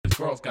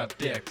Girls got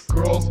dicks.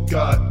 Girls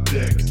got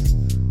dicks.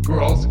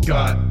 Girls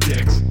got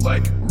dicks.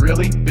 Like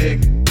really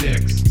big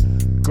dicks.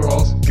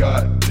 Girls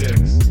got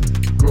dicks.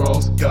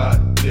 Girls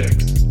got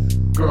dicks.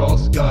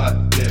 Girls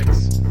got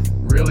dicks.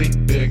 Really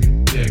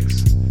big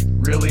dicks.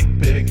 Really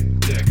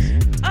big dicks.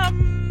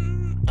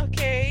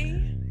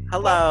 Okay.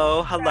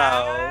 Hello.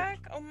 Back.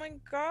 Oh my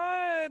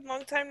god.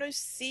 Long time no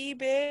see,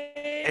 bitch.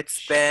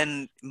 It's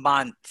been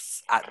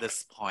months at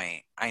this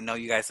point. I know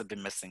you guys have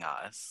been missing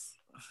us.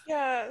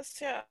 Yes.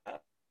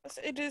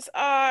 It is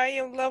I,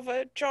 your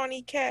lover,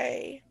 Johnny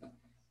K.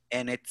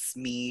 And it's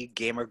me,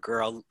 gamer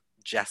girl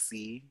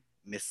Jessie,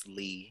 Miss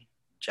Lee,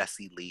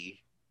 Jessie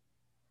Lee.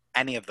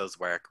 Any of those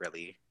work,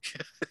 really.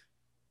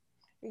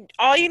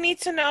 All you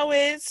need to know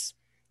is,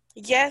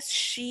 yes,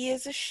 she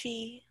is a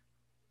she.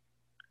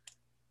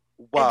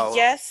 Whoa. And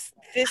yes,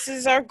 this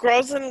is our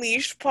Girls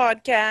Unleashed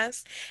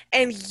podcast.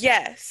 And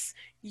yes,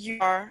 you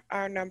are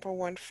our number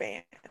one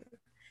fan.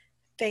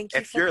 Thank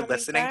you If for you're coming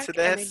listening back to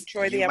this, and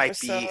enjoy you the might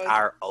episode. be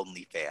our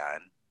only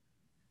fan.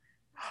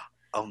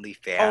 Only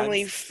fans?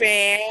 Only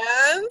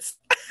fans?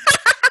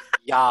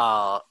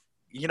 Y'all,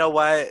 you know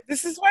what?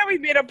 This is why we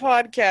made a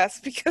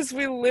podcast, because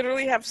we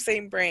literally have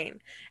same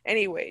brain.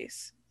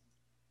 Anyways.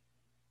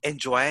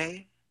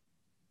 Enjoy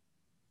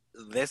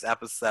this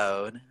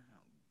episode.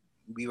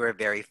 We were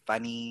very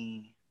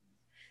funny.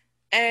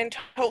 And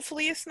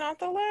hopefully it's not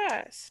the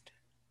last.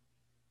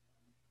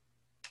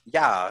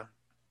 Yeah.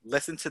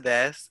 Listen to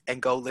this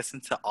and go listen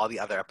to all the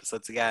other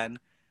episodes again,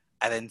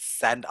 and then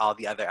send all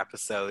the other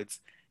episodes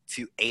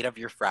to 8 of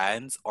your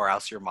friends, or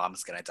else your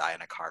mom's gonna die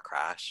in a car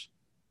crash.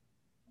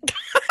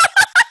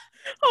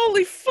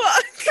 Holy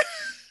fuck.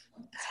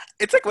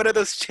 It's like one of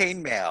those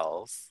chain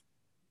mails.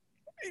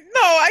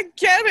 No, I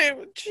get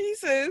it.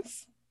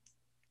 Jesus.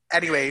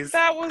 Anyways,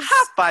 That was...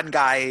 have fun,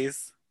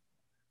 guys.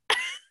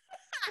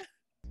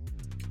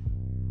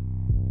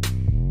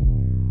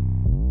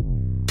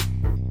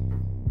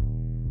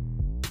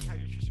 How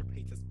your Trisha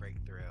Paytas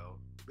breakthrough,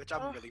 which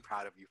I'm really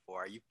proud of you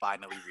for. You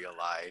finally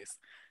realized.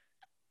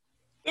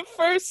 the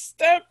first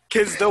step.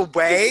 Because the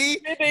way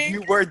Admitting.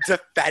 you were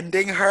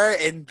defending her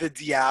in the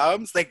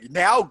DMs, like,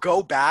 now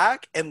go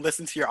back and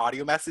listen to your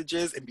audio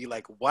messages and be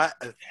like, what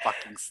a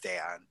fucking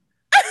stan.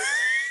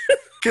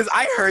 Because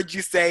I heard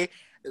you say,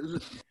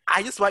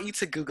 I just want you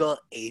to Google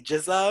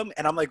ageism.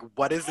 And I'm like,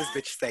 what is this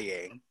bitch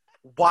saying?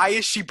 Why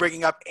is she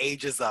bringing up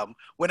ageism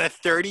when a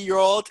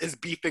 30-year-old is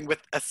beefing with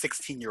a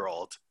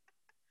 16-year-old?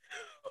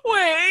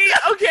 Wait,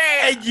 okay.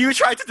 And you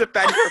tried to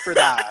defend her for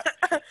that.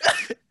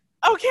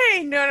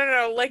 Okay,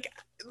 no. Like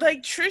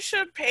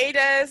Trisha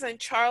Paytas and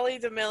Charlie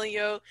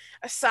D'Amelio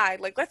aside,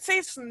 like, let's say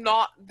it's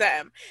not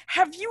them.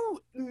 Have you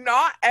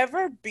not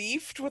ever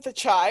beefed with a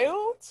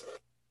child?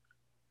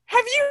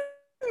 Have you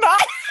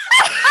not?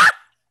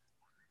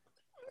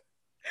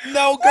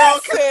 No, girl,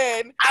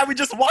 Listen. I would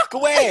just walk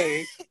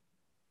away.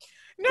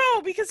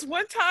 No, because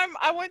one time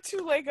I went to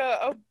like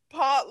a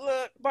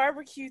potluck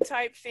barbecue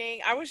type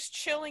thing. I was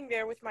chilling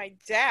there with my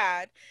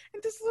dad,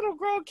 and this little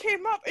girl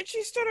came up and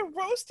she started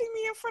roasting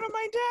me in front of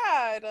my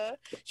dad.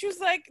 She was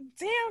like,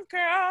 "Damn,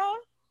 girl,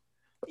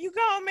 you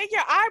gonna make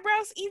your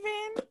eyebrows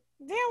even?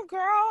 Damn,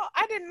 girl,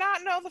 I did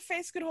not know the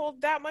face could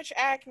hold that much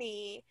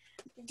acne.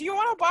 Do you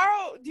want to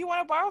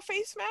borrow a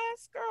face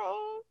mask,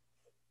 girl?"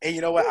 And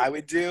you know what I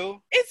would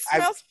do? It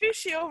smells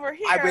fishy over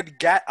here. I would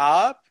get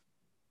up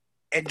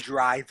and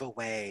drive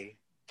away.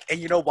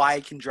 And you know why I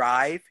can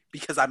drive?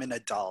 Because I'm an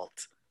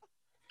adult.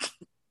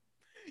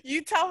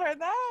 You tell her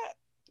that?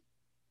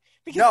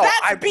 Because No,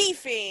 that's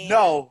beefing.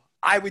 No,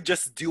 I would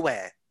just do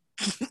it.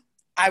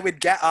 I would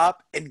get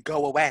up and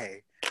go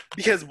away.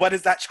 Because what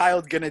is that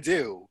child gonna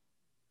do?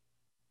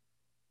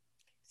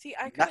 See,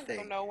 I couldn't go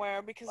Nothing.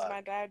 nowhere because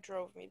my dad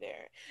drove me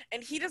there.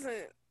 And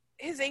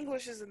his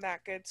English isn't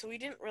that good, so we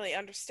didn't really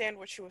understand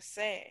what she was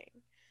saying.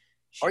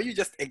 Or you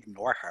just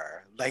ignore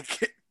her. Like,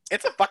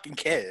 it's a fucking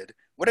kid.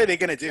 What are they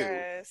gonna do?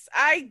 Yes,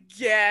 I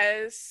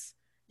guess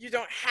you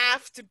don't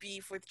have to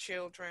beef with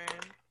children.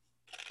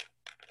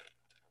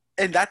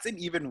 And that's an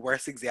even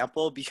worse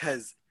example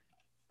because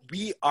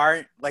we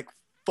aren't, like,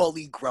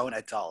 fully grown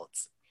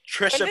adults.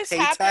 Trisha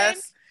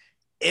Paytas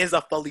is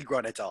a fully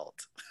grown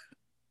adult.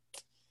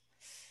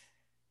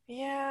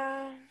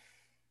 Yeah.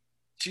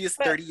 She is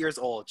 30 years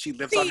old. She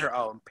lives on her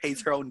own,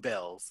 pays her own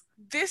bills.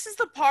 This is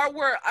the part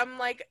where I'm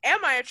like,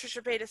 am I a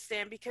Trisha Paytas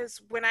stan?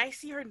 Because when I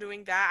see her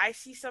doing that, I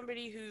see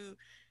somebody who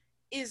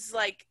is,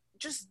 like,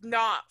 just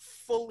not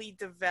fully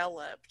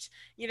developed.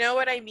 You know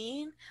what I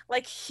mean?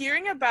 Like,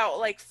 hearing about,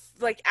 like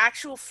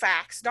actual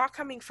facts, not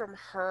coming from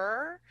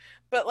her,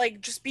 but,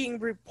 like, just being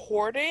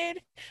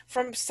reported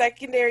from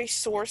secondary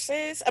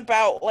sources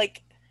about,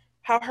 like,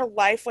 how her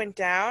life went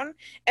down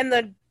and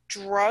the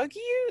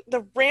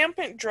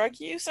rampant drug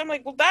use. I'm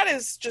like, well, that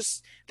is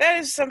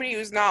somebody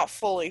who's not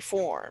fully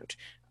formed,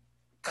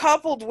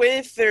 coupled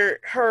with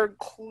her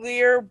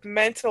clear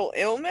mental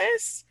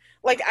illness.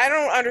 Like, I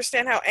don't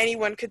understand how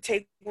anyone could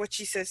take what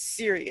she says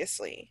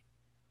seriously.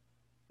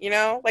 You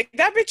know, like,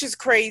 that bitch is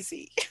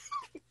crazy.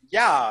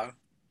 Yeah,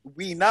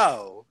 we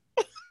know.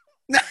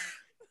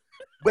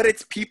 But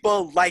it's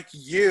people like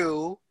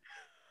you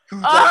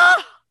who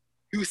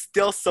who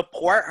still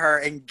support her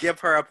and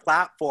give her a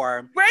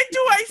platform. When do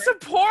I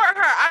support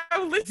her?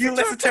 I listen You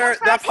listen to her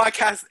that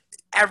podcast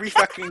every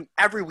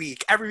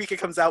week. Every week it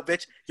comes out,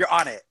 bitch. You're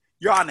on it,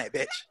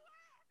 bitch.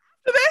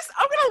 This,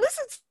 I'm gonna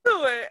listen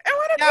to it. And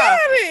what Yeah. about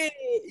it?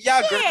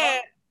 Yeah,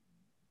 girl.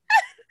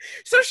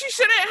 So she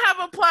shouldn't have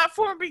a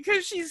platform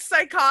because she's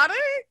psychotic?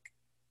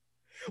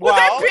 Well,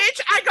 Well, then,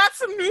 bitch, I got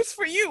some news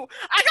for you.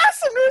 I got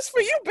some news for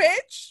you,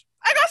 bitch.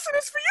 I got some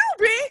news for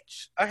you,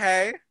 bitch.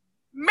 okay.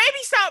 Maybe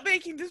stop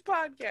making this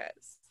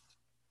podcast.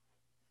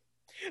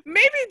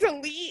 Maybe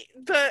delete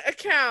the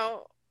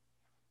account.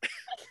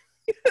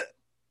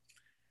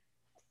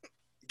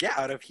 Get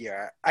out of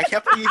here. I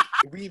can't believe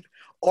we've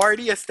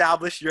already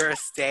established you're a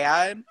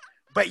stan,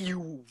 but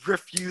you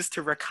refuse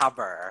to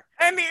recover.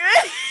 Anyway.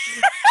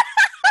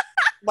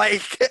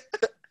 Like,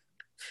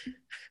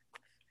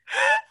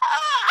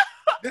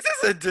 this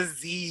is a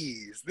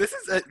disease. This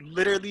is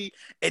literally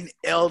an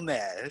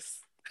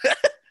illness.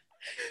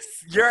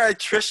 You're a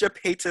Trisha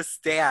Paytas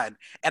stan,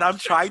 and I'm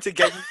trying to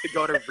get you to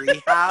go to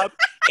rehab,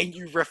 and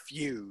you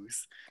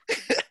refuse.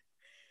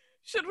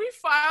 Should we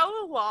file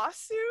a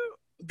lawsuit?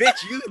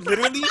 Bitch, you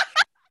literally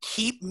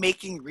keep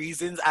making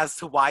reasons as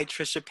to why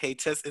Trisha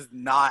Paytas is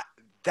not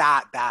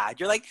that bad.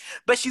 You're like,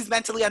 but she's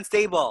mentally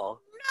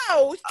unstable.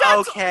 No,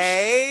 that's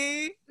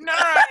Okay. no.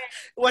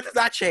 What does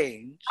that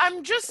change?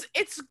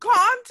 It's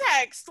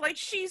context. Like,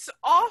 she's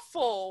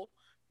awful,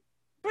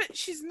 but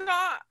she's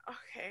not.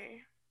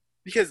 Okay.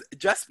 Because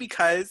just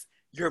because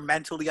you're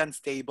mentally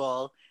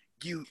unstable,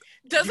 you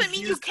Doesn't mean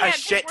you use a can't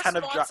shit take ton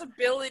of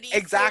responsibility for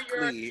your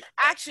exactly.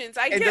 actions.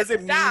 I It get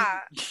doesn't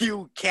that. mean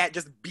you can't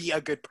just be a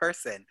good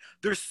person.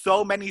 There's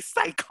so many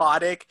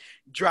psychotic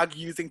drug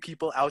using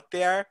people out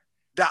there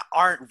that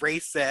aren't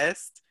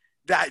racist,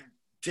 that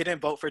didn't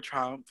vote for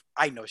Trump.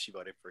 I know she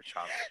voted for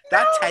Trump.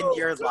 That No,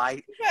 10-year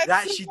lie, that's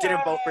that she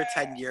didn't vote for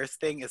bad. 10 years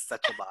thing is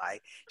such a lie.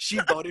 She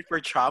voted for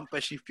Trump,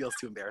 but she feels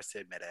too embarrassed to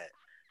admit it.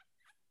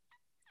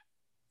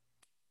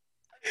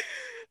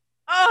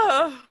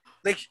 Oh,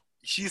 Like,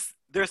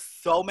 there's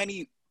so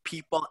many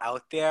people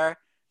out there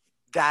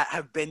that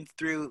have been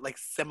through like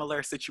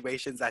similar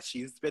situations that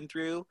she's been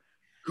through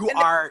who And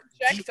they are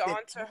project decent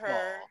onto people.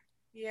 her.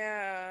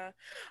 Yeah.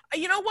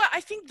 You know what?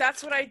 I think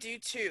that's what I do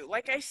too.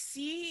 Like, I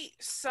see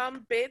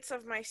some bits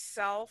of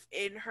myself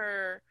in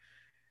her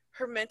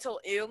mental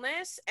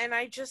illness, and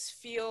I just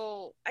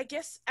feel, I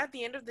guess at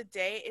the end of the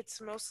day, it's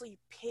mostly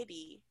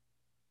pity.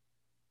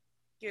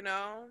 You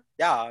know?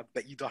 Yeah,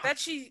 but you don't have That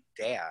to she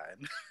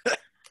stand.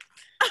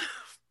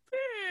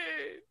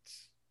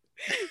 bitch.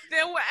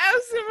 Then what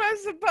else am I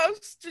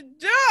supposed to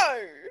do?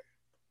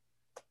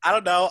 I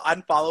don't know,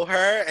 unfollow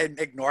her and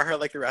ignore her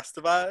like the rest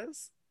of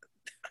us.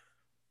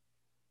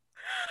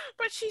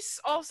 But she's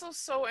also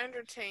so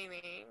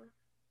entertaining.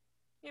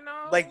 You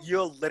know? Like,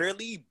 you'll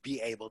literally be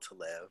able to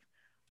live.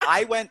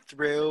 I went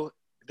through,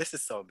 this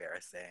is so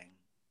embarrassing.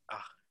 Ugh.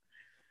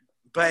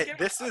 But Get it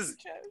this off is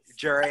your chest.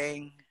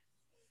 during,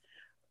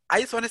 I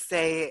just want to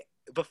say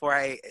before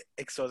I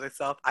expose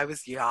myself, I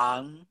was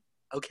young,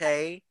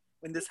 okay,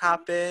 when this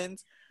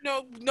happened.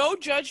 No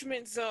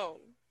judgment zone.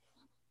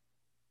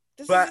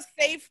 This But is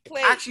a safe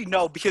place. Actually,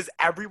 no, because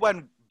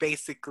everyone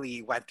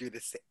basically went through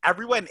this.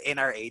 Everyone in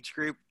our age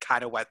group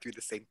kind of went through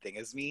the same thing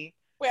as me.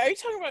 Wait, are you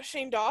talking about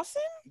Shane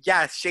Dawson?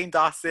 Yes, Shane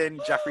Dawson,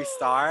 Jeffree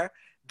Star.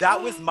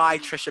 That was my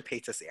Trisha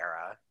Paytas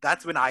era.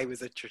 That's when I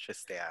was a Trisha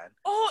stan.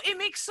 Oh, it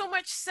makes so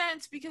much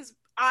sense because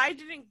I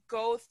didn't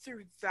go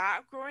through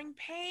that growing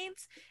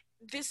pains.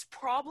 This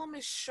problem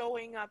is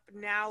showing up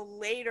now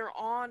later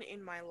on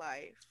in my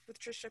life with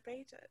Trisha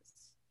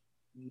Paytas.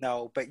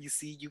 No, but you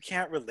see, you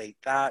can't relate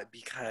that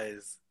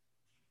because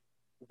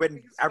when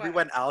Because what?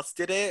 everyone else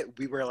did it,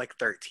 we were like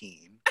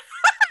 13.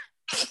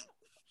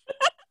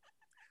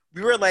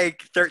 We were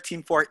like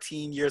 13,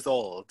 14 years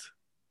old.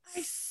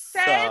 I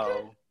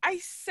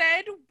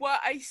said what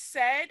I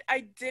said.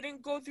 I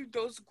didn't go through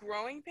those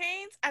growing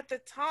pains at the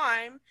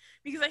time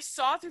because I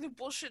saw through the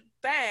bullshit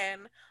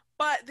then.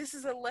 But this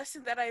is a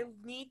lesson that I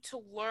need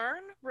to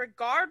learn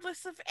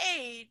regardless of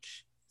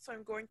age. So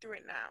I'm going through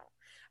it now.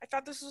 I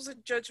thought this was a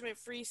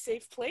judgment-free,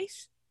 safe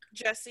place,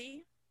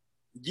 Jesse.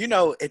 You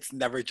know, it's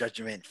never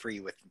judgment free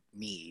with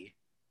me.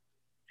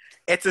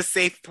 It's a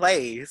safe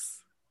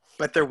place,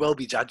 but there will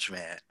be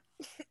judgment.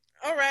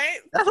 All right.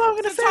 That's all I'm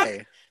gonna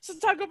say. So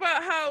talk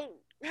about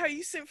how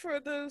you sit for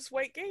those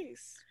white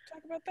gays.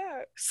 Talk about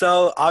that.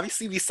 So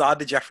obviously we saw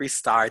the Jeffree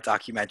Star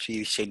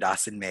documentary Shane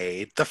Dawson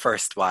made, the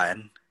first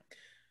one.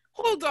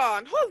 Hold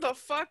the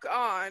fuck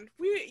on.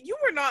 You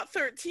were not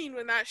 13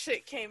 when that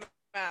shit came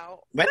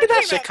out. When did that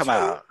came shit come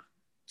out?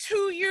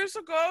 2 years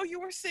ago. You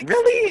were 16.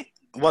 Really?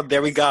 Well,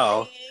 there we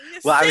go.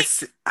 Well,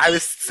 I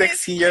was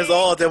 16 years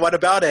old, and what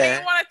about it?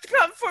 You want to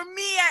come for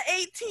me at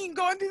 18,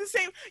 going through the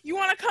same. You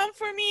want to come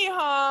for me,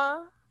 huh?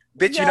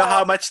 Bitch, you know No.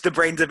 how much the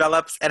brain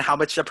develops and how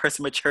much a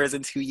person matures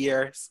in 2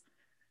 years?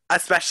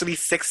 Especially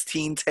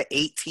 16 to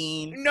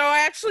 18. No, I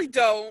actually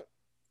don't.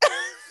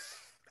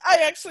 I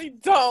actually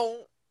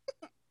don't.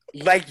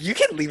 Like, you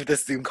can leave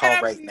this Zoom call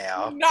And right I'm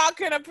now. not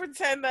gonna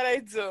pretend that I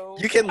do.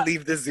 You can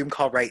leave the Zoom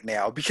call right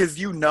now because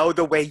you know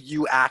the way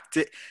you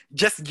acted,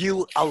 just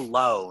you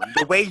alone,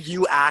 the way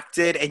you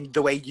acted and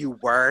the way you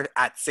were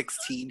at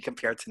 16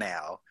 compared to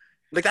now.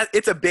 Like that,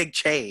 it's a big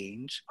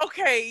change.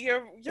 Okay,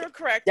 you're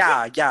correct.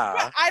 Yeah, But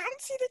yeah. I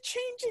don't see the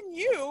change in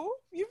you.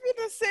 You've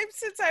been the same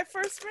since I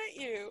first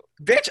met you.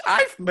 Bitch,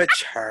 I've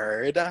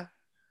matured.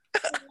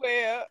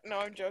 Where? No,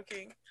 I'm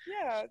joking.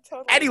 Yeah,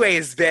 totally.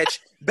 Anyways, bitch,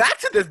 back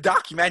to this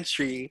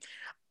documentary.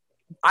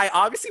 I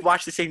obviously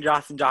watched the Shane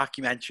Dawson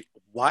documentary.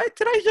 What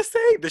did I just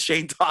say? The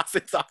Shane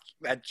Dawson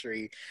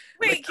documentary.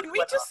 Wait,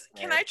 Like,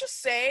 can I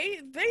just say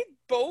they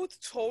both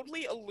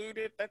totally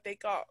alluded that they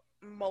got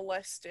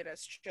molested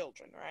as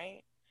children,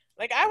 right?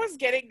 Like I was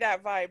getting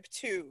that vibe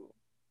too.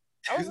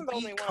 I wasn't the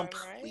to be only one, right?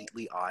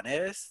 completely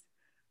honest,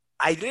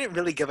 I didn't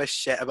really give a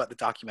shit about the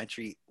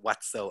documentary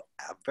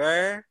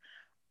whatsoever.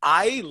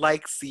 I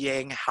like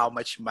seeing how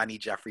much money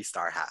Jeffree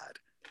Star had.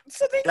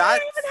 So they That's-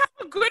 didn't even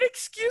have a good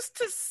excuse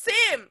to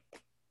sim.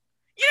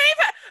 You know,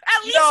 even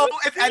at least No,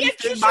 with if me and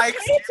anything, Trisha my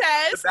excuse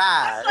Paytas, is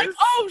that. like,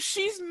 oh,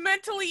 she's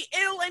mentally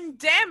ill and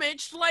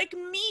damaged like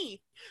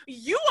me.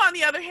 You, on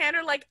the other hand,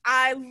 are like,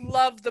 I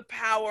love the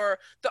power,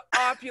 the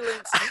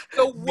opulence,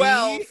 the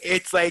wealth. Me,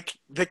 it's like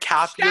the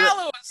capital.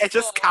 Shallow as It's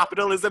just fuck.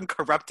 capitalism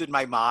corrupted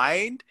my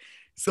mind.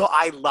 So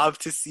I love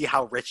to see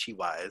how rich he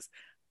was.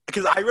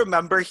 Because I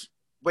remember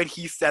when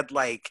he said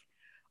like,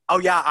 oh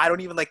yeah, I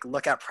don't even like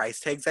look at price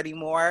tags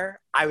anymore.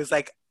 I was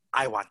like,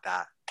 I want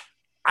that.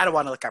 I don't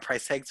want to look at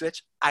price tags,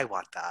 bitch. I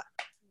want that.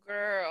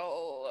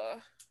 Girl.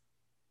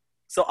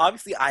 So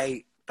obviously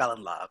I fell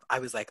in love. I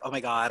was like, oh my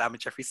God, I'm a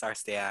Jeffree Star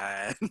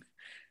stan.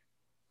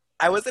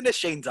 I wasn't a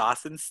Shane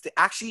Dawson stan.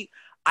 Actually,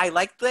 I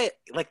liked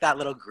that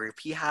little group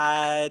he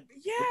had.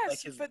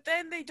 Yes, his- but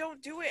then they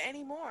don't do it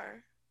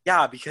anymore.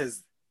 Yeah,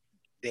 because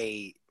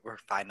they were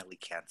finally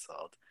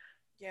canceled.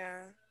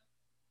 Yeah.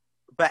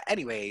 But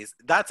anyways,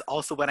 that's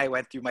also when I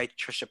went through my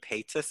Trisha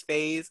Paytas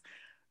phase.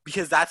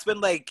 Because that's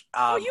when like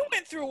Oh, you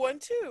went through one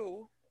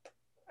too.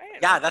 I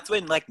didn't yeah, know. that's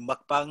when like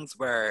mukbangs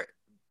were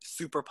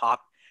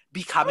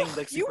becoming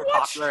like You super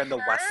watched popular in the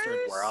Western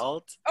hers?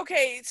 world.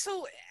 Okay,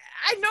 so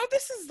I know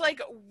this is like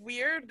a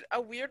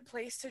weird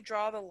place to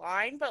draw the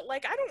line, but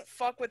like I don't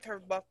fuck with her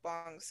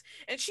mukbangs.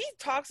 And she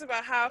talks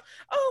about how,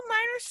 oh, mine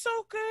are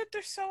so good,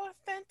 they're so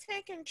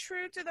authentic and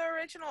true to the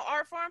original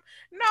art form.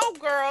 No,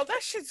 girl,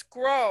 that shit's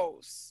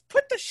gross.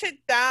 Put the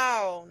shit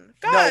down.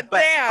 God No, but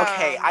damn.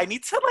 okay, I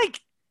need to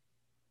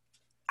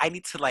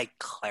like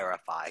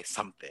clarify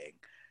something.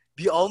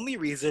 The only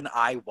reason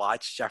I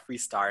watched Jeffree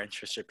Star and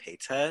Trisha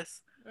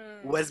Paytas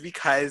was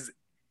because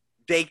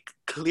they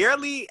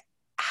clearly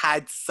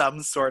had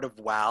some sort of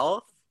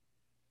wealth,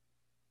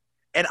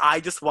 and I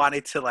just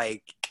wanted to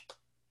like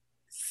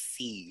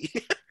see,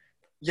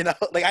 you know,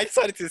 like I just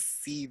wanted to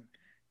see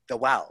the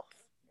wealth,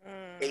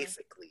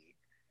 basically.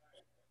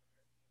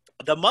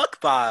 The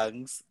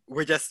mukbangs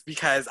were just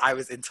because I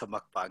was into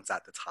mukbangs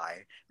at the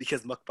time,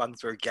 because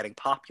mukbangs were getting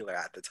popular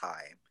at the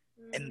time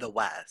in the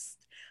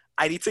West.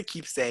 I need to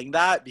keep saying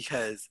that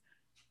because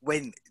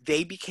when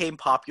they became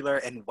popular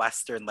in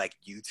Western like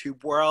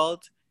YouTube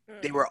world,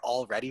 they were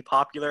already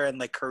popular in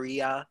like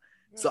Korea.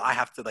 So I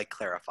have to like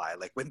clarify,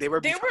 like when they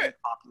were becoming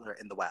popular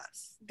in the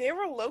West. They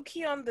were low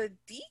key on the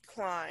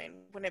decline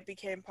when it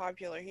became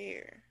popular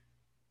here.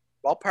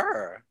 Well,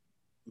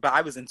 but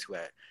I was into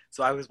it.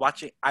 So I would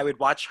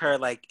watch her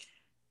like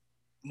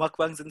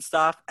mukbangs and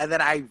stuff, and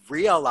then I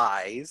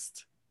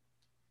realized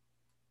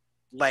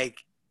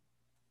like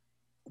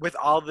with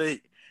all the,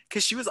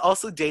 because she was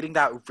also dating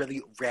that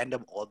really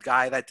random old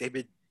guy that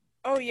David.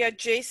 Oh yeah,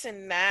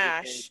 Jason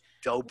Nash.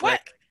 Dobrik What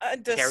a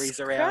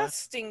carries around.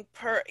 disgusting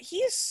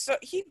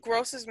he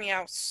grosses me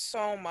out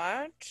so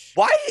much.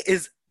 Why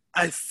is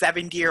a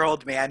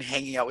 70-year-old man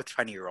hanging out with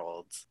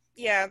 20-year-olds?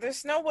 Yeah,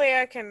 there's no way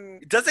I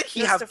can. Doesn't he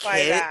have justify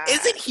kids? that.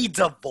 Isn't he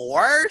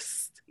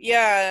divorced?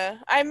 Yeah,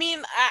 I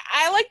mean,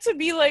 I like to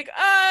be like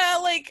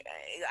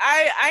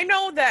I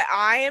know that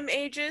I am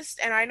ageist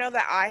and I know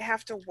that I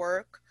have to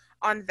work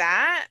on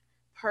that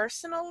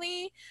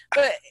personally,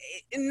 but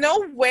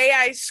no way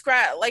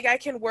I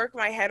can work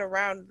my head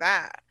around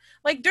that.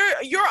 Like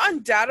you're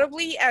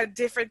undoubtedly at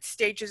different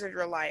stages of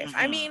your life. Mm-hmm.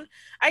 I mean,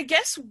 I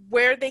guess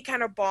where they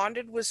kind of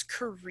bonded was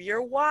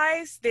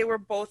career-wise. They were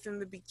both in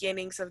the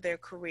beginnings of their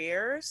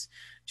careers,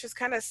 which is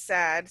kind of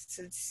sad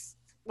since,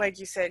 like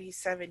you said, he's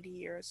 70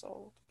 years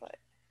old. But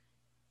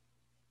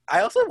I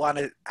also want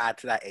to add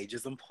to that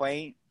ageism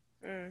point.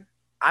 mm.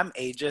 I'm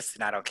ageist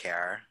and I don't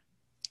care.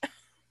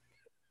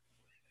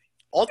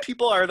 Old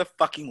people are the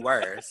fucking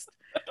worst.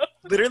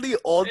 Literally,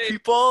 old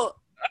people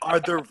are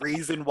the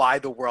reason why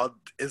the world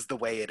is the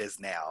way it is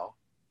now.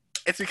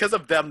 It's because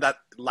of them that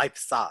life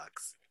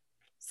sucks.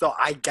 So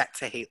I get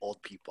to hate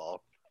old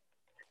people.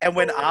 And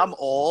when I'm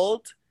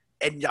old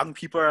and young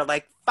people are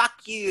like, fuck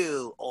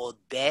you, old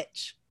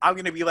bitch, I'm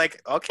going to be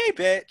like, okay,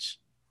 bitch.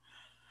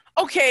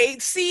 Okay,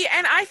 see,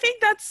 and I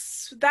think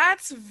that's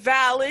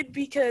valid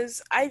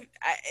because I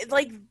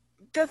like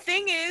the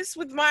thing is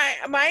with my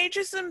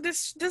ageism,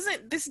 this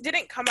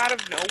didn't come out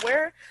of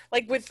nowhere.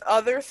 Like with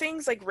other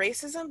things like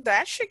racism,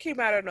 that shit came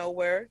out of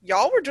nowhere.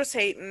 Y'all were just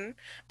hating.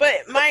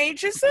 But my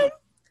ageism,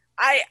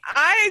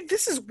 I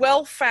this is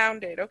well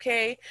founded,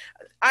 okay?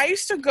 I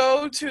used to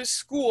go to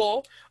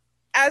school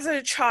as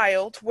a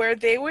child where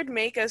they would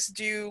make us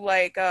do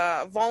like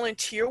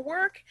volunteer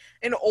work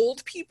in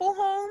old people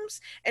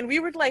homes, and we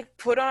would like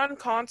put on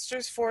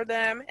concerts for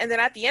them, and then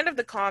at the end of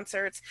the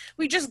concerts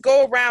we just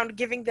go around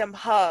giving them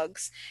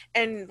hugs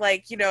and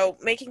like, you know,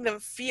 making them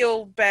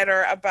feel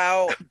better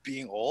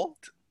Being old?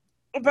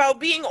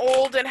 being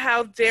old and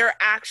how their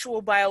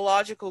actual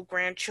biological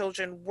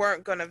grandchildren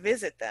weren't going to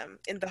visit them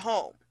in the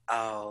home.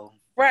 Oh.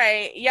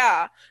 Right,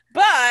 yeah.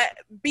 But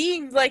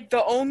being like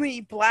the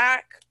only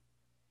black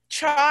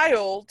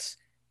child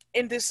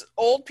in this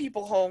old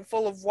people home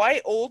full of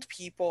white old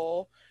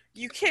people,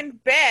 you can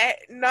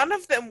bet none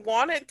of them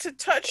wanted to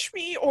touch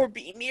me or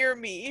be near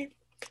me.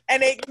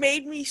 And it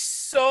made me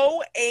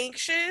so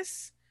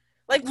anxious.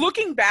 Like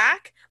looking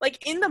back,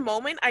 like in the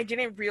moment, I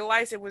didn't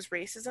realize it was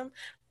racism.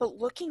 But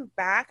looking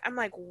back, I'm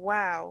like,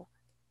 wow,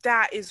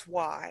 that is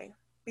why.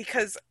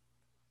 Because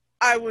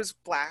I was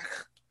black.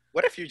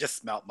 What if you just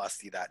smelled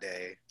musty that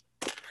day?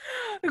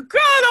 Girl,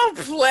 don't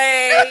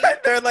play.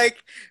 they're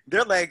like,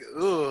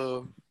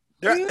 ooh.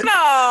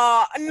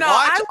 No.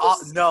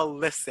 No,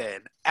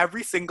 listen.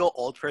 Every single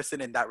old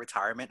person in that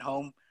retirement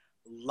home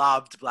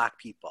loved black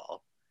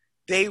people.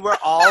 They were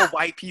all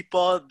white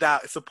people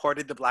that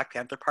supported the Black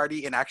Panther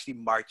Party and actually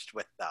marched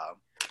with them.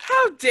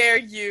 How dare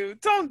you?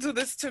 Don't do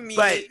this to me.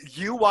 But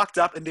you walked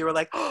up and they were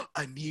like, oh,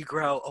 a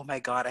Negro. Oh my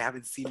God, I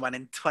haven't seen one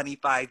in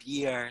 25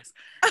 years.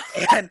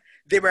 And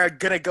they were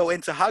going to go in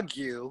to hug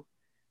you.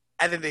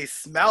 And then they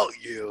smelled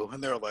you.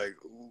 And they're like,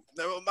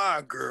 never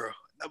mind, girl.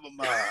 Never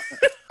mind.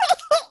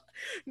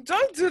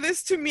 Don't do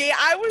this to me.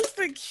 I was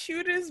the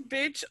cutest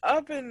bitch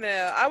up in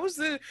there. I was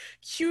the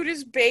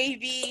cutest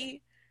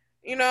baby.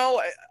 You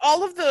know,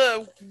 all of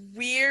the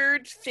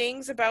weird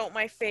things about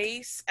my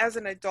face as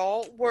an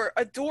adult were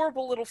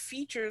adorable little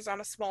features on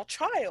a small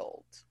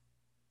child.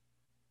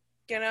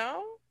 You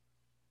know?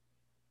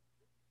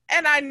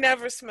 And I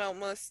never smelled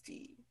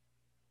musty.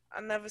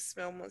 A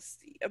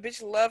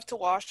bitch loved to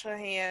wash her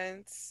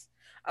hands.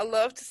 I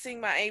loved to sing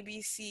my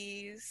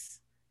ABCs.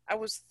 I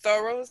was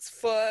thorough as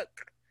fuck.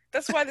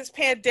 That's why this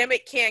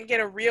pandemic can't get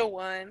a real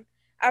one.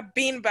 I've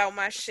been about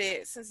my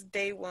shit since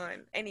day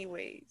one.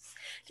 Anyways,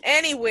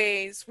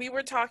 we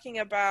were talking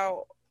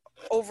about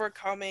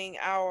overcoming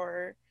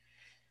our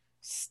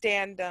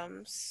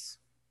standums.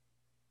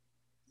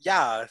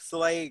 Yeah, so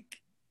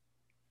like,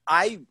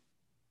 I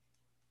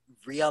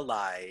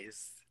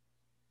realized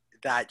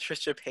that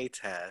Trisha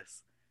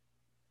Paytas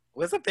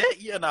was a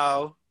bit, you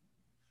know,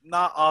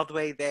 not all the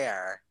way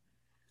there.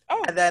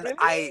 Oh, and then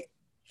really?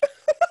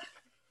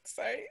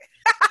 Sorry.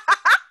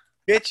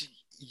 Bitch,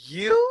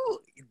 you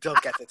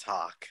don't get to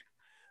talk.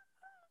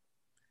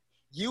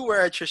 You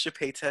were a Trisha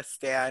Paytas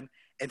stan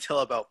until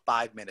about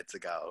 5 minutes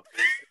ago.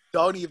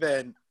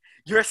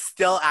 You're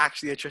still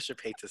actually a Trisha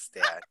Paytas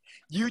stan.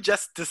 You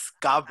just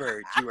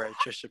discovered you were a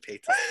Trisha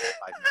Paytas stan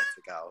 5 minutes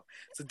ago.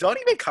 So don't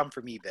even come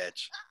for me,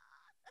 bitch.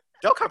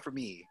 Don't come for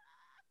me.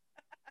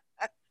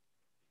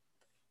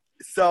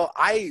 So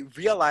I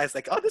realized,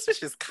 like, oh, this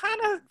bitch is kind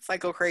of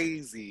psycho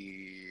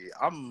crazy.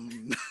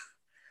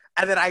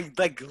 And then I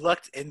like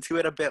looked into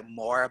it a bit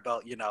more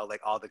about, you know,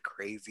 like all the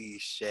crazy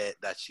shit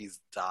that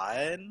she's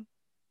done.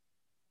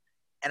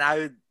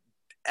 And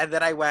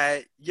then I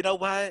went, you know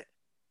what?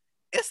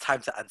 It's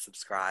time to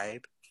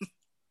unsubscribe.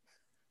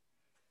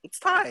 It's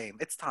time.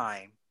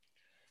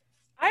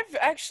 I've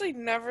actually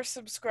never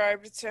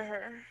subscribed to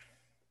her.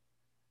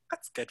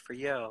 That's good for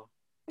you.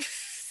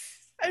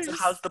 So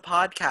how's the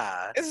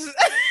podcast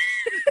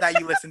that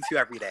you listen to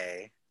every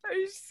day? I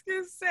was just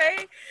gonna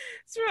say,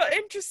 it's real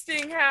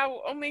interesting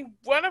how only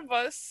one of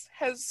us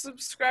has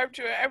subscribed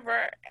to it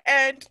ever,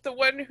 and the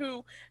one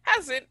who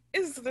hasn't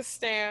is the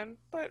stan.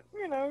 But,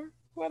 you know,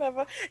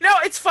 whatever. No,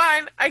 it's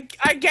fine. I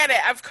get it.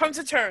 I've come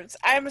to terms.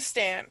 I am a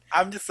stan.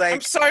 I'm just like...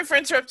 I'm sorry for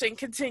interrupting.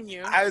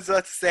 Continue. I was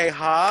about to say,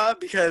 huh?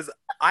 Because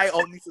I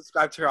only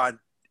subscribe to her on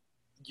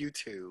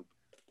YouTube.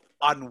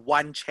 On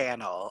one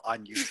channel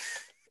on YouTube.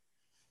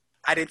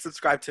 I didn't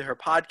subscribe to her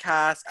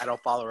podcast. I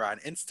don't follow her on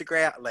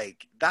Instagram.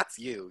 Like, that's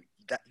you.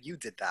 You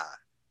did that.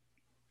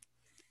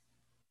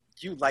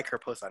 You like her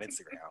post on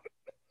Instagram.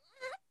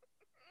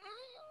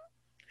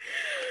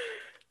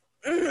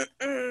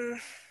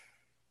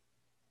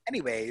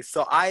 Anyway,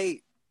 so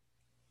I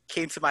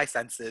came to my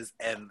senses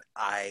and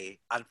I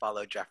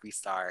unfollowed Jeffree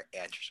Star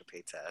and Trisha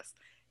Paytas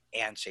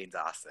and Shane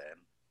Dawson.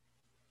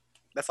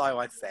 That's all I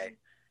want to say.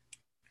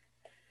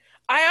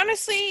 I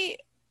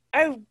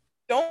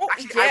don't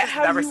Actually, get I was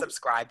how never you...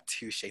 subscribed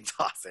to Shane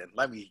Dawson.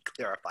 Let me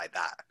clarify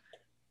that.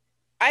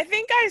 I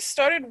think I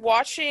started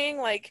watching,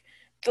 like,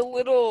 the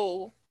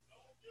little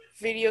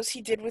videos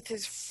he did with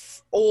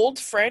his old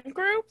friend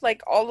group.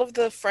 Like, all of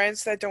the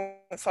friends that don't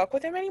fuck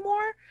with him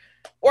anymore.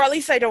 Or at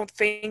least I don't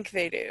think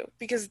they do.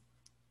 Because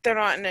they're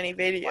not in any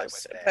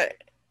videos. But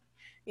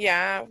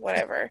Yeah,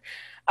 whatever.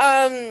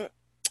 Um,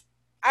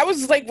 I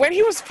was like, when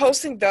he was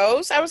posting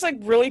those, I was like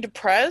really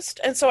depressed,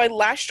 and so I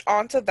latched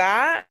onto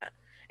that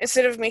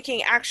instead of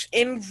making action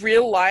in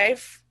real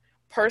life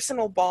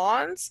personal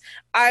bonds.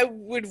 I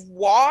would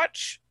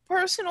watch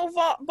personal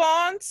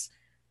bonds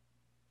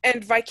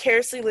and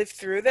vicariously live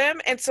through them.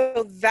 And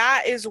so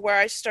that is where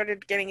I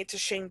started getting into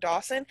Shane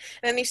Dawson. And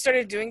then he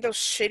started doing those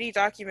shitty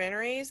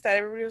documentaries that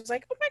everybody was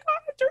like, oh my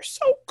God, they're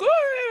so good.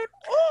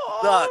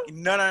 Look, Oh,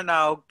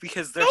 no,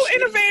 because so they're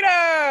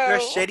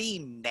innovative.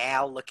 shitty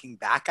now looking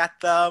back at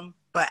them,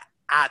 but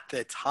at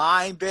the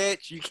time,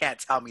 bitch, you can't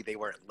tell me they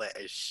weren't lit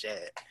as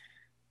shit.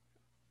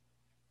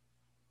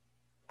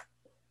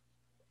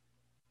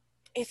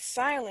 It's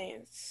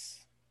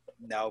silence.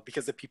 No,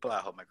 because the people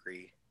at home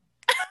agree.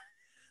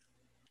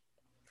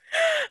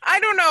 I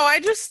don't know.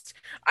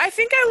 I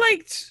think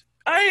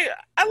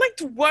I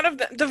liked one of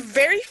the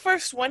very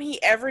first one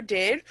he ever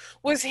did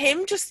was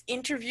him just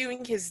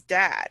interviewing his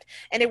dad,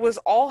 and it was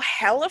all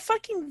hella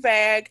fucking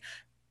vague,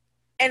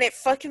 and it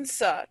fucking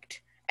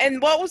sucked.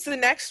 And what was the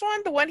next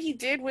one? The one he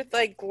did with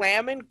like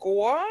Glam and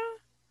Gore,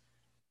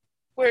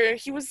 where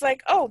he was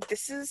like, "Oh,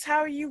 this is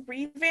how you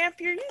revamp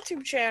your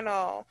YouTube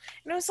channel,"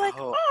 and it was like,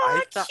 Oh,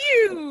 "Oh,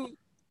 cute."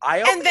 I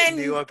And only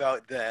knew then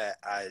about the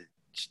uh,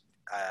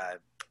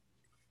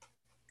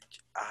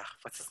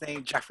 what's his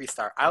name? Jeffree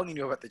Star. I only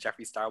knew about the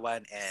Jeffree Star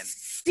one and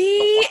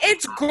see,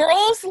 it's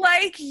girls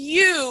like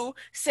you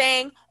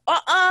saying,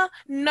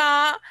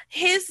 nah,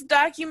 his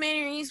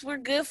documentaries were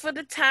good for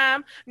the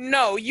time.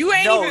 No, you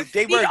ain't no, even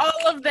they see were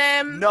all of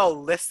them. no.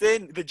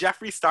 Listen, the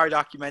Jeffree Star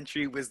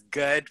documentary was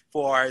good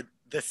for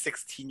the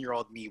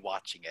 16-year-old me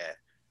watching it.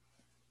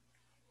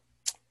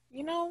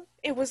 You know,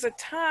 it was a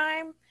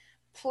time,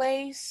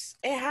 place,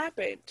 it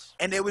happened.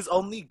 And it was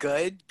only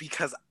good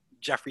because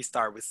Jeffree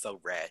Star was so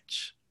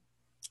rich.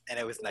 And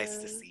it was nice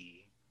to Yeah,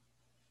 see.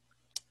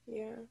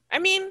 yeah. I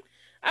mean,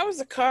 I was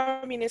a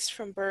communist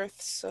from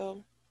birth,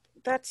 so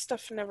that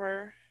stuff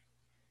never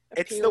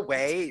It's the appealed.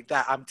 way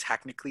that I'm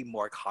technically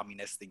more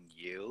communist than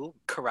you.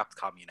 Corrupt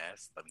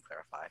communist, let me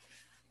clarify.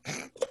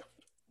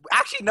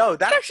 Actually, no,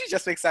 that actually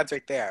just makes sense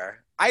right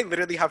there. I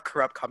literally have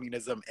corrupt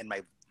communism in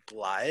my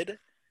blood.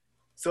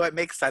 So it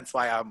makes sense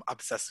why I'm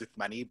obsessed with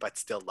money, but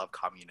still love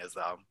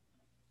communism.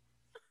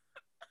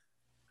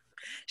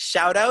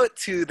 Shout out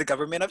to the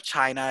government of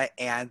China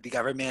and the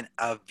government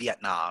of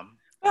Vietnam.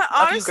 But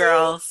Love you, honestly,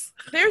 girls.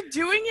 they're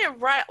doing it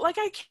right. Like,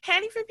 I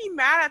can't even be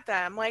mad at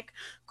them. Like,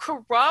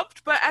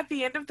 corrupt, but at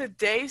the end of the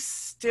day,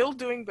 still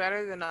doing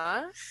better than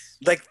us.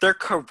 Like, they're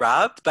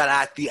corrupt, but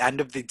at the end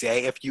of the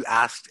day, if you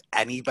asked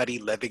anybody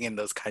living in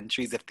those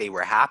countries if they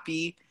were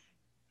happy,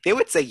 they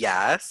would say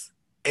yes.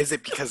 Is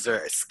it because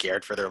they're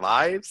scared for their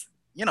lives?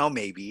 You know,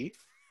 maybe.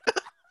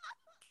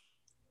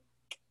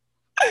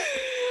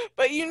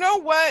 But you know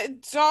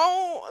what?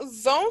 Don't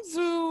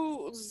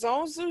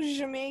Zonzu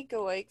Jamaica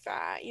like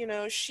that. You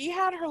know, she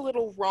had her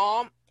little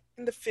romp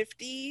in the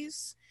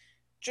 50s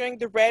during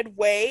the red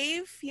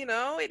wave. You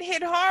know, it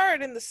hit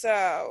hard in the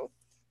South.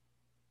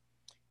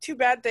 Too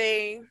bad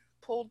they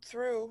pulled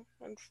through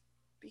and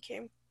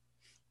became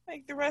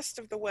like the rest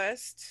of the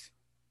West.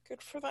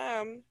 Good for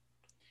them.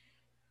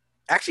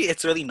 Actually,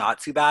 it's really not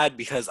too bad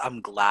because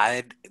I'm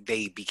glad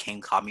they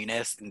became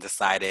communist and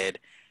decided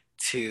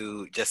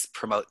to just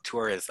promote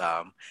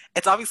tourism.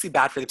 It's obviously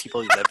bad for the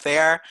people who live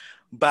there,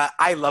 but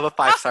I love a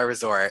 5-star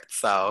resort,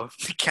 so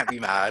can't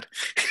be mad.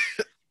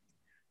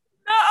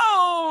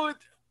 No!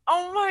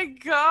 Oh my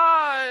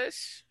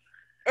gosh.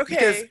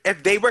 Because Okay.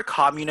 if they were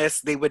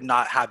communists, they would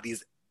not have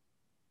these.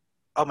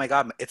 Oh my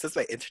god, it says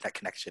my internet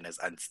connection is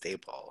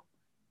unstable.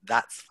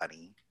 That's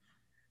funny.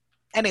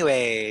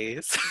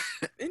 Anyways,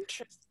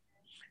 Interesting.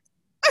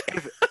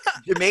 if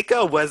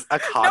Jamaica was a No, I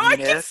can see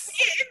communist,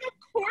 it in the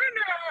corner.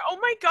 Oh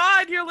my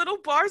god, your little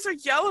bars are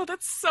yellow.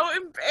 That's so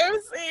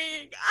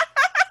embarrassing.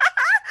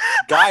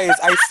 guys,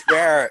 I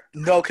swear,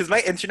 no, because my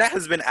internet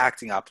has been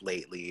acting up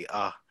lately.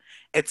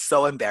 It's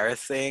so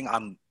embarrassing.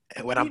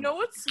 When You I'm know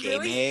what's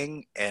really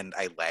gaming and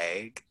I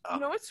lag. you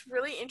know what's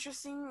really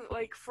interesting,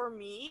 like for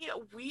me,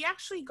 we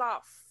actually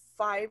got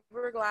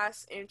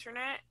fiberglass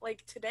internet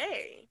like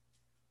today.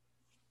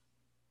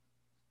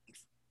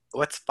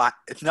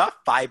 It's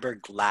not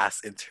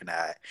fiberglass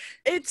internet.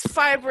 It's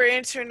fiber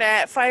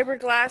internet.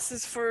 Fiberglass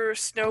is for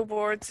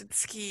snowboards and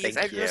skis.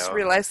 I Thank just you.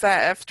 realized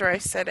that after I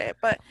said it.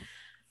 But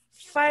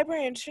fiber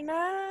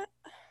internet?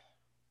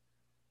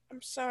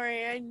 I'm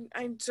sorry. I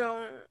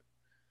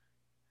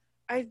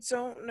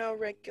don't know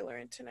regular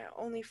internet,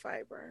 only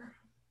fiber.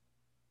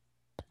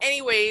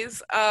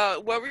 Anyways,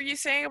 what were you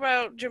saying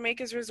about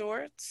Jamaica's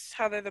resorts?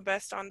 How they're the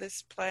best on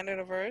this planet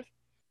of Earth?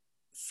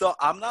 So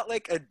I'm not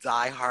like a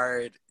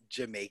diehard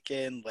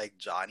Jamaican like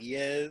Johnny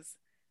is.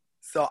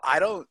 So I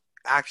don't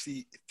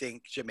actually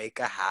think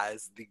Jamaica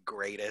has the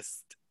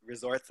greatest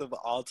resorts of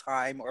all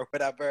time or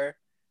whatever.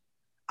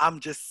 I'm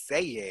just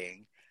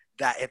saying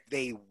that if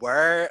they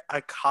were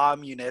a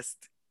communist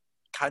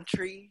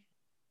country,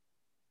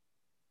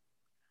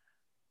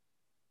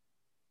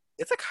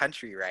 it's a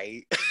country,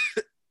 right?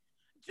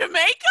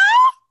 Jamaica?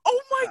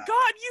 Oh my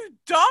god, you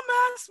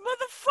dumbass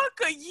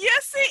motherfucker.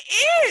 Yes, it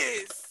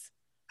is.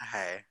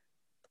 Hey.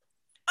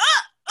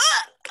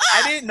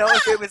 I didn't know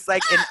if it was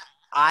like an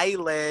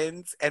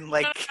island and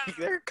like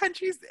there are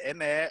countries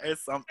in it or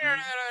something.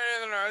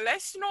 No.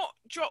 Let's not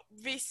drop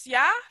this,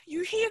 yeah?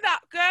 You hear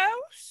that,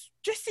 girls?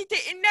 Jessie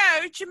didn't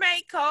know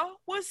Jamaica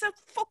was a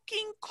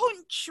fucking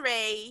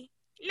country.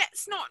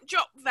 Let's not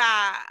drop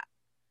that.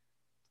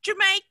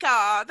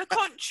 Jamaica, the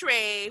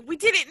country. We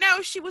didn't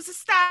know she was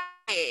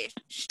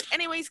established.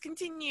 Anyways,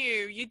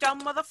 continue. You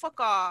dumb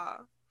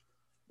motherfucker.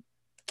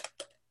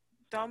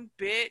 Dumb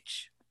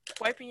bitch.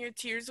 Wiping your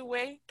tears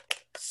away.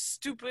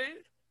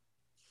 Stupid.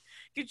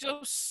 Get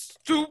your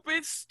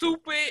stupid.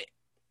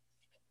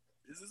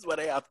 This is what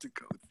I have to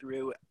go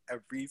through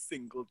every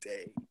single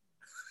day.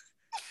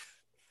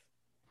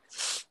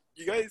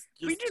 You guys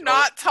just We do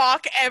not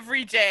talk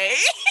every day.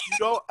 You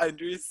don't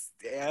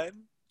understand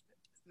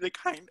the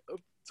kind of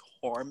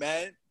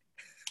torment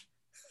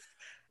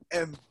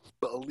and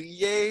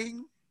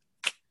bullying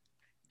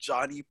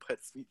Johnny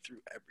puts me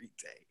through every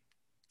day.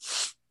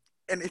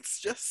 And it's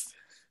just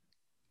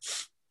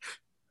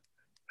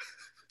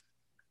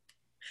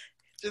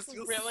it just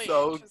feels Really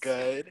so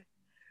good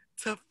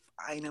to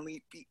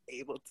finally be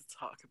able to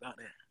talk about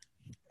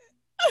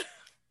it.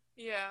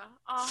 Yeah,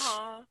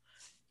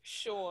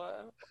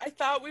 sure. I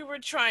thought we were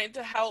trying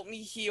to help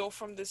me heal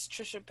from this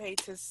Trisha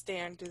Paytas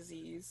stan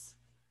disease.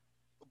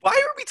 Why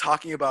are we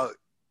talking about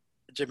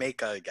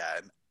Jamaica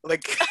again?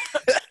 Like,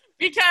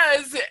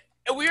 because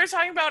we were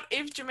talking about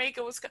if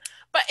Jamaica was,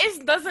 but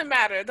it doesn't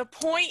matter. The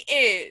point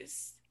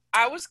is,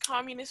 I was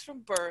communist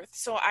from birth,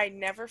 so I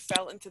never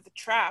fell into the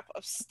trap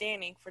of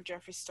standing for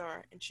Jeffree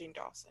Star and Shane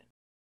Dawson.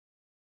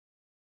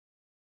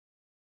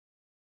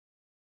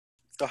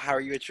 So how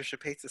are you a Trisha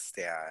Paytas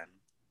stan?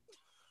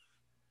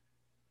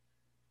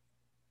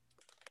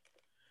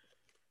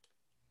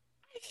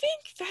 I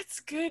think that's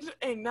good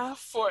enough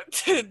for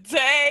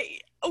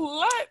today.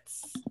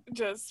 Let's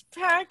just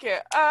pack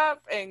it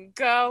up and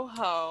go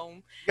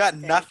home. You got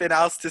nothing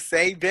else to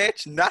say,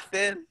 bitch?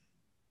 Nothing?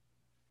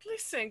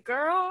 Listen,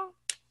 girl.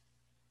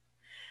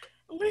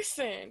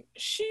 Listen,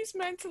 she's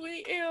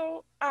mentally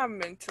ill. I'm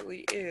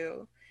mentally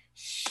ill.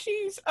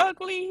 She's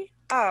ugly.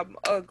 I'm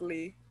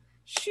ugly.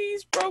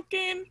 She's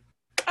broken.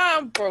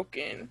 I'm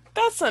broken.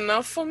 That's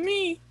enough for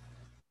me.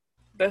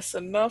 That's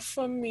enough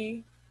for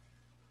me.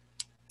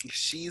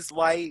 She's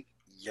white,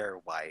 you're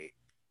white.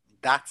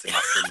 That's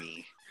enough for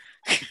me.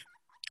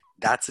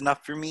 That's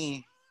enough for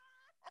me.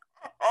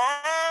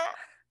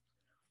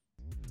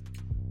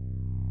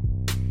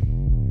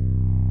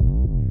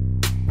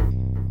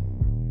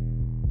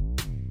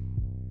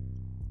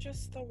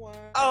 Just the one.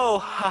 Oh,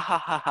 ha ha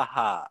ha ha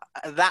ha.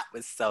 That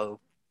was so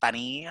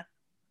funny.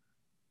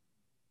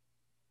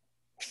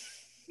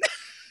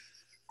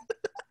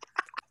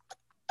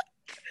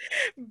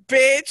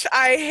 Bitch,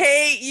 I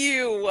hate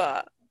you.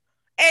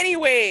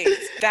 Anyways,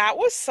 that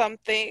was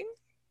something.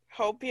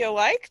 Hope you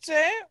liked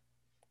it.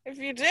 If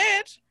you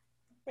did,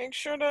 make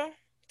sure to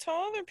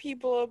tell other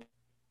people.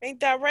 Ain't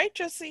that right,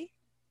 Jessie?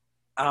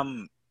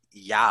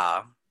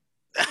 Yeah.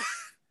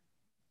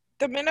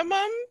 The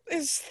minimum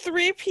is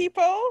 3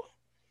 people.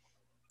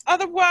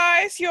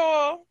 Otherwise,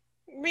 you're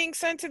being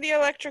sent to the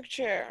electric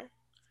chair.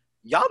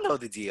 Y'all know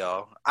the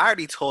deal. I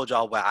already told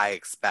y'all what I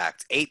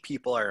expect. 8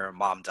 people or your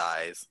mom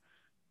dies.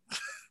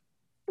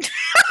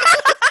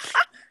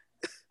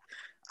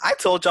 I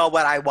told y'all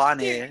what I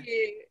wanted.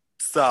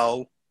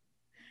 So,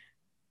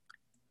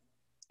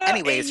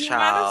 anyways,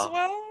 child.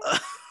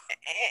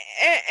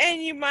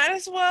 And you might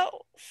as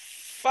well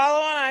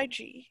follow on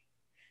IG.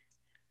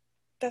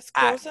 That's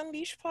Girls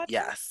Unleashed podcast.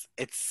 Yes,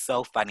 it's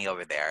so funny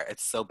over there.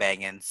 It's so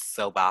banging,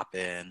 so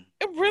bopping.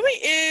 It really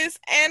is.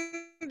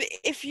 And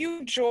if you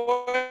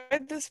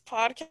enjoyed this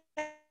podcast,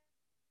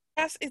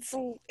 it's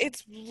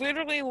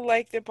literally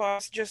like the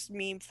podcast, just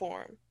meme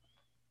form.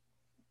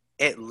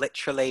 It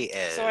literally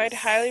is. So I'd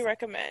highly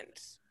recommend.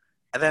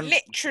 And then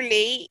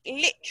literally,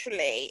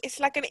 it's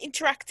like an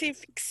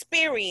interactive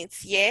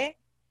experience, yeah?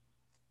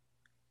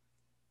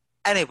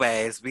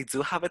 Anyways, we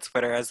do have a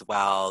Twitter as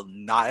well.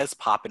 Not as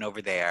popping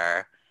over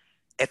there.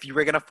 If you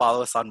were going to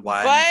follow us on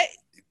one,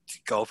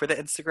 go for the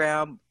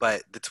Instagram.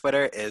 But the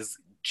Twitter is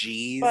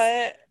G's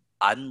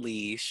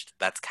Unleashed.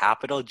 That's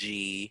capital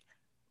G,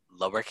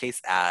 lowercase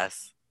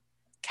s,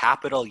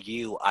 capital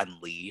U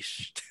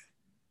Unleashed.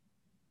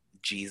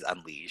 G's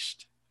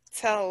Unleashed.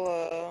 Tell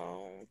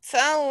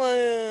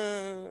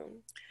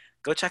them.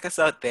 Go check us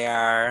out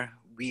there.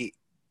 We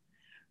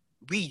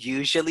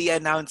usually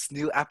announce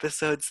new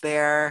episodes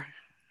there.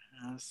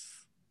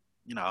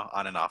 You know,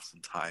 on and off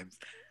sometimes.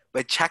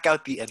 But check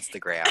out the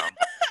Instagram.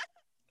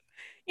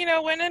 You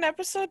know, when an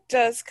episode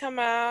does come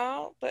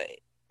out. But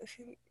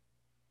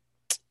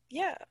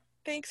yeah,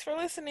 thanks for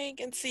listening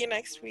and see you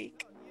next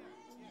week.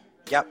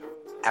 Yep,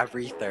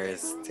 every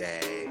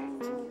Thursday.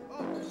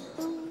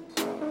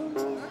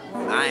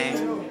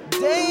 Bye.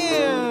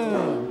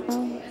 Damn!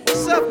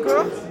 What's up,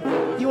 girl?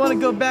 You wanna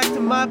go back to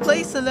my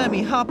place and let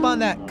me hop on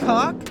that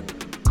cock?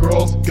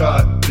 Girls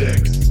got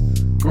dicks.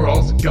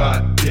 Girls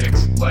got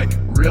dicks like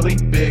really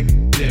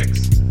big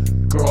dicks.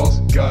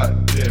 Girls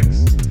got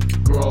dicks.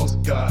 Girls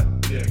got